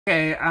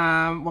Okay,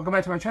 welcome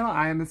back to my channel.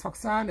 I am Miss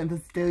Foxon, and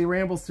this is Daily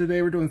Rambles.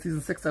 Today we're doing season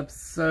 6,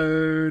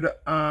 episode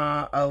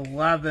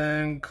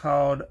 11,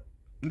 called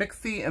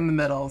Mixie in the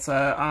Middle.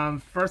 So,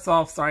 first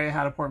off, sorry I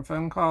had an important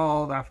phone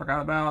call that I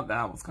forgot about.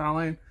 That was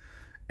calling.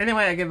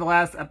 Anyway, I gave the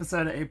last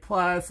episode an A+. It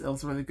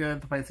was really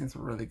good. The fight scenes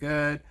were really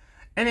good.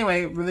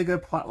 Anyway, really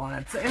good plot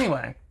line. So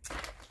anyway,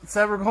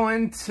 we're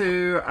going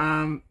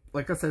to,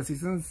 like I said,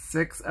 season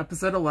 6,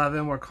 episode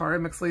 11, where Kara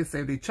and Mixley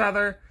saved each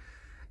other.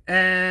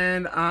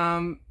 And,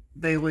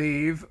 they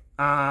leave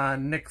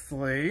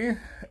Nixley,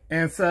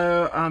 and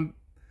so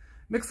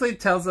Mixley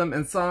tells them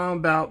in song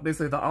about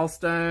basically the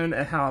Allstone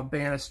and how it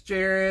banished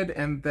Jared,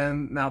 and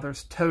then now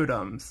there's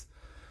totems.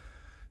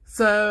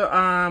 So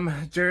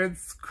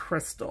Jared's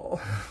crystal.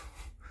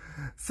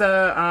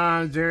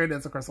 So Jared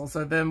is a crystal.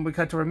 So then we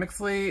cut to where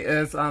Mixley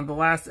is the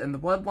last in the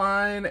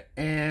bloodline,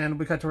 and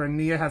we cut to where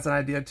Nia has an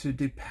idea to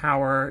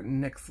depower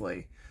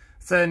Nixley.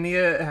 So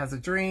Nia has a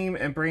dream,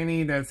 and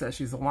Brainy knows that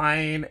she's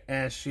lying,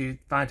 and she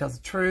finally tells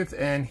the truth,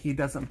 and he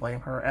doesn't blame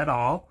her at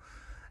all.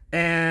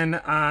 And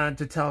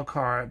to tell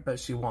Kara, but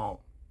she won't.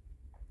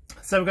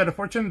 So we go to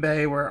Fortune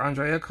Bay, where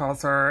Andrea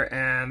calls her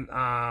and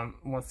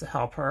wants to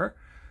help her.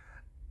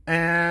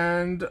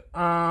 And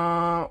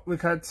we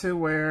cut to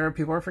where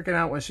people are freaking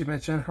out when she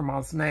mentioned her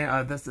mom's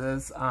name. This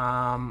is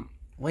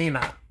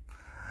Lena.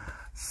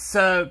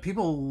 So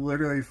people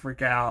literally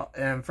freak out,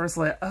 and first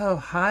like, oh,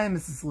 hi,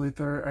 Mrs.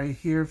 Luther, are you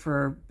here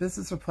for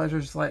business or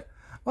pleasure? She's like,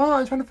 well,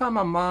 I'm trying to find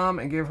my mom,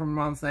 and gave her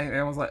mom's name.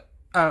 Everyone's like,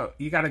 oh,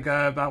 you gotta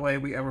go, by the way,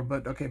 we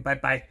overbooked, okay,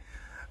 bye.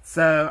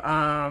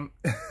 So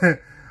it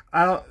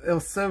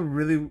was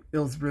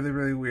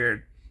really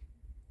weird.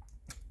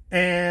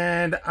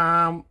 And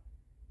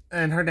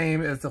her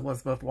name is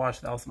Elizabeth Wash.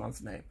 That was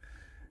mom's name.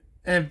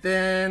 And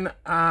then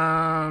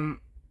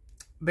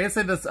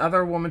basically, this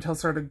other woman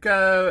tells her to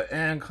go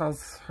and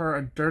calls her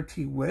a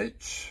dirty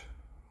witch.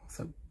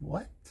 So,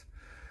 what?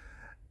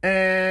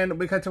 And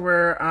we cut to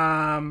where,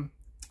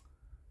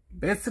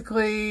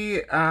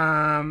 basically,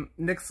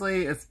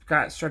 Nixley has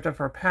got stripped of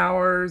her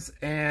powers,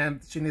 and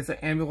she needs an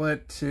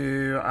amulet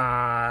to,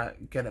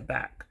 get it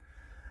back.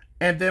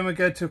 And then we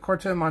go to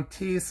Corto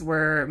Montes,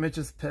 where Mitch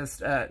is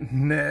pissed at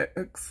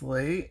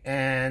Nixley,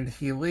 and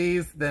he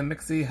leaves. Then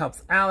Mixie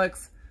helps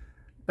Alex,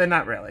 but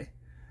not really.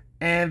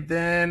 And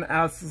then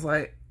Alice is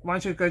like, why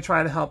don't you go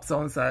try to help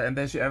so-and-so? And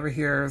then she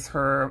overhears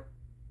her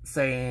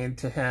saying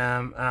to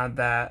him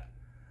that,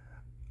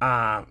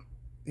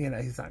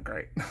 he's not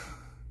great.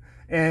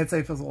 And so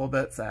he feels a little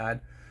bit sad.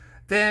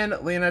 Then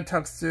Lena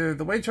talks to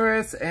the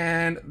waitress,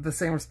 and the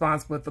same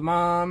response with the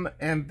mom.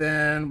 And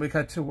then we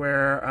cut to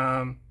where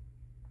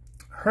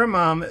her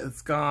mom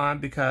is gone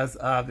because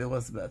of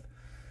Elizabeth.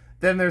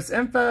 Then there's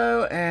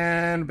info,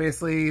 and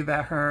basically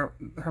that her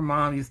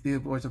mom used to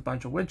be with a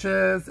bunch of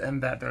witches,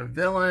 and that they're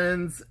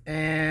villains.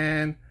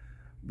 And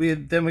we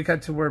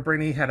cut to where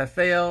Brainy had a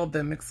fail.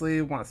 Then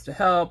Mixley wants to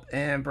help,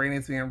 and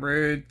Brainy's being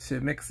rude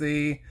to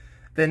Mixie.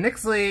 Then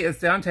Nixley is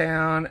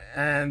downtown,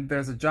 and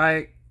there's a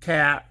giant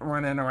cat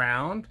running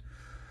around.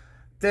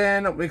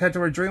 Then we cut to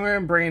where Dreamer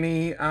and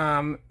Brainy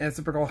and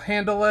Supergirl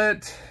handle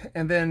it,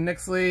 and then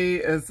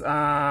Nixley is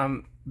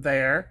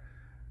there.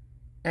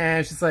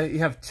 And she's like, you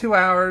have 2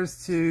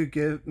 hours to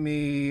give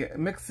me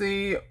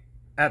Mixie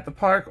at the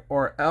park,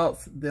 or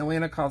else. Then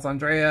Lena calls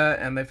Andrea,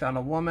 and they found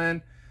a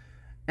woman.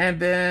 And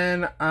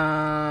then,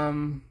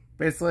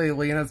 basically,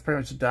 Lena's pretty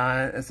much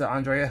done. And so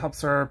Andrea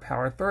helps her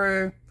power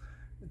through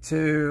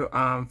to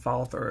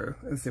follow through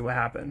and see what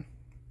happened.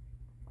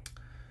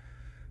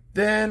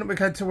 Then we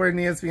cut to where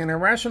Nia's being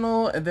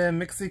irrational, and then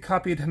Mixie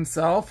copied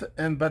himself,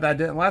 but that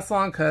didn't last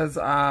long because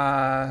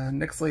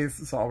Nixley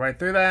saw right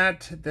through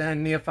that.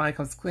 Then Nia finally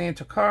comes clean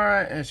to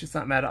Kara, and she's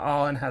not mad at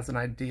all and has an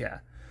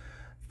idea.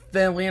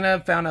 Then Lena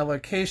found a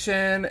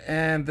location,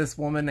 and this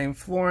woman named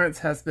Florence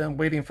has been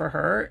waiting for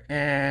her,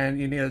 and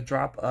you need a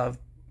drop of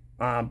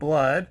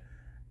blood.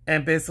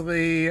 And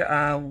basically,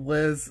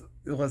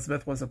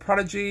 Elizabeth was a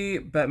prodigy,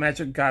 but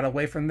magic got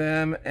away from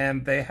them,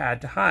 and they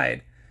had to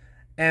hide.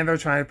 And they're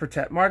trying to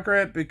protect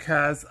Margaret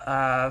because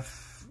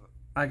of,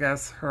 I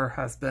guess, her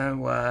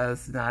husband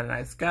was not a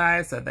nice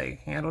guy, so they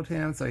handled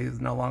him, so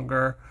he's no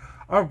longer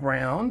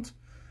around.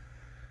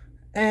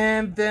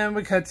 And then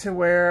we cut to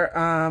where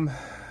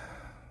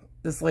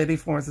this lady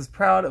Florence is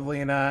proud of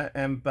Lena,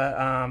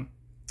 but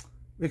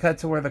we cut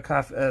to where the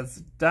cuff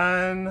is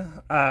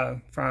done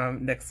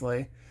from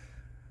Nixley.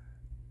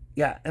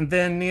 Yeah, and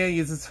then Nia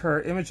uses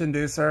her image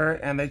inducer,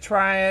 and they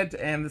try it,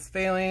 and it's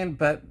failing,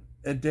 but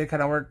it did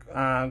kind of work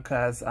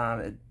because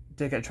it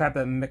did get trapped,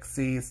 but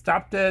Mixie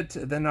stopped it.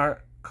 Then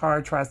our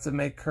car tries to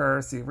make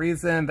her see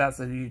reason.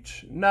 That's a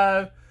huge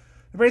no.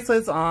 The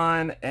bracelet's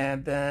on,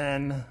 and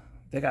then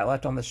they got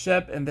left on the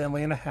ship, and then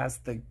Lena has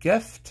the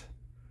gift,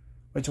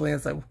 which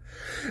Lena's like,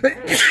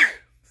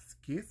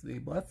 excuse me,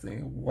 bless me,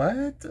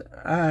 what?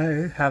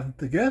 I have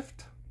the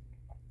gift.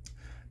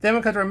 Then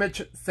we cut to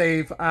Mitch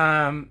save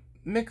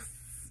Nixley,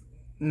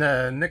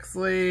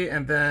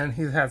 and then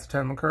he has a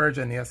ton of courage,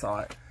 and Nia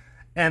saw it.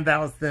 And that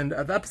was the end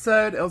of the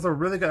episode. It was a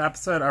really good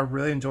episode. I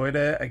really enjoyed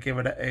it. I gave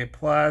it an A+.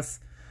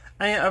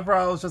 And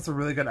overall, it was just a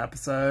really good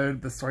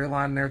episode. The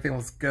storyline and everything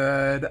was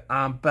good.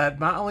 But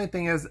my only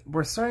thing is,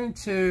 we're starting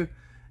to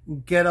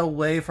get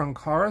away from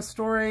Kara's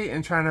story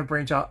and trying to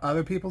branch out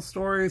other people's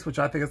stories, which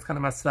I think is kind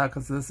of messed up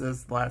because this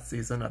is the last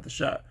season of the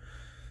show.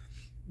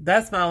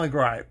 That's my only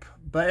gripe.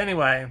 But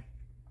anyway,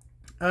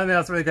 I think that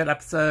was a really good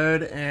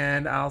episode,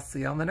 and I'll see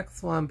you on the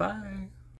next one. Bye.